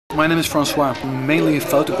My name is François. I'm mainly a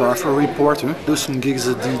photographer, reporter. Do some gigs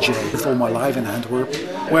as a DJ with all my live in Antwerp.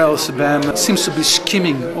 Well, SABAM seems to be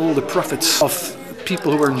skimming all the profits of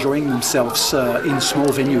people who are enjoying themselves in small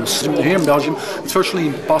venues. Here in Belgium, it's virtually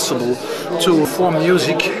impossible to perform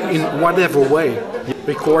music in whatever way,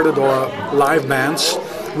 recorded or live bands,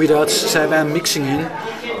 without SABAM mixing in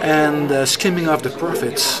and skimming off the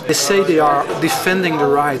profits. They say they are defending the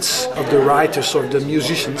rights of the writers or the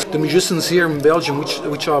musicians. The musicians here in Belgium,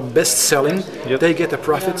 which are best-selling, they get the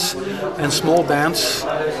profits, and small bands,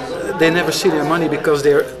 they never see their money because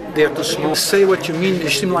they're too small. Say what you mean, you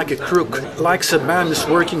seem like a crook. Like SABAM is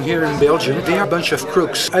working here in Belgium, they are a bunch of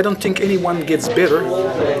crooks. I don't think anyone gets better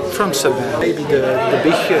from SABAM. Maybe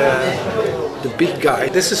the big guy.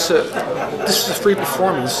 This is a free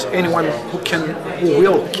performance. Anyone who can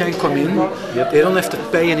come in. They don't have to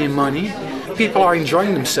pay any money. People are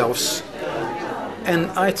enjoying themselves.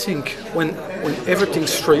 And I think when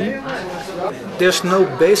everything's free, there's no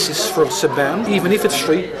basis for SABAM. Even if it's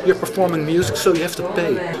free, you're performing music, so you have to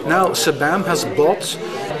pay. Now SABAM has bought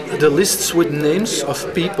the lists with names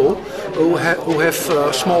of people who have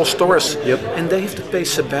small stores, and they have to pay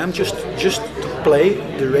SABAM just to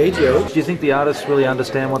play the radio. Do you think the artists really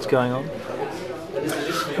understand what's going on?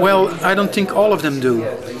 Well, I don't think all of them do.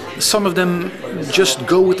 Some of them just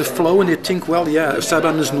go with the flow and they think, well, yeah,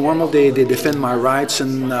 SABAM is normal. They defend my rights,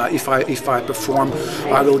 and if I perform,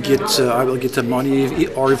 I will get the money.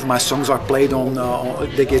 Or if my songs are played on,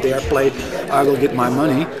 they get airplay, I will get my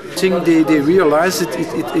money. I think they realize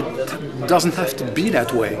it doesn't have to be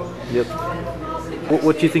that way.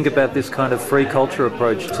 What do you think about this kind of free culture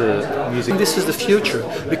approach to music? This is the future,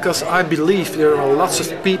 because I believe there are lots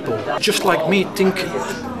of people, just like me, think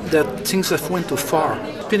that things have went too far.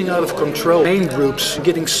 Spinning out of control. Main groups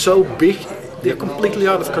getting so big, they're completely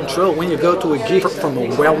out of control. When you go to a gig from a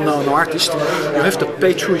well-known artist, you have to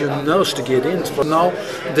pay through your nose to get in. For now,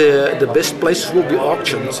 the best places will be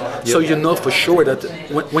auctioned. So you know for sure that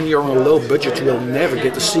when you're on a low budget, you will never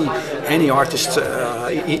get to see any artists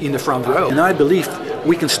in the front row. And I believe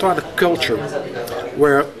we can start a culture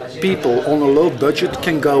where people on a low budget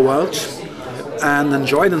can go out and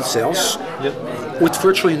enjoy themselves with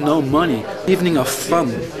virtually no money. Evening of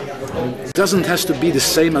fun doesn't have to be the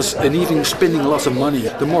same as an evening spending lots of money.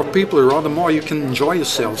 The more people there are, the more you can enjoy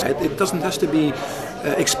yourselves. It doesn't have to be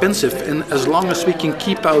expensive, and as long as we can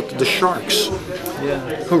keep out the sharks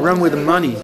who run with the money.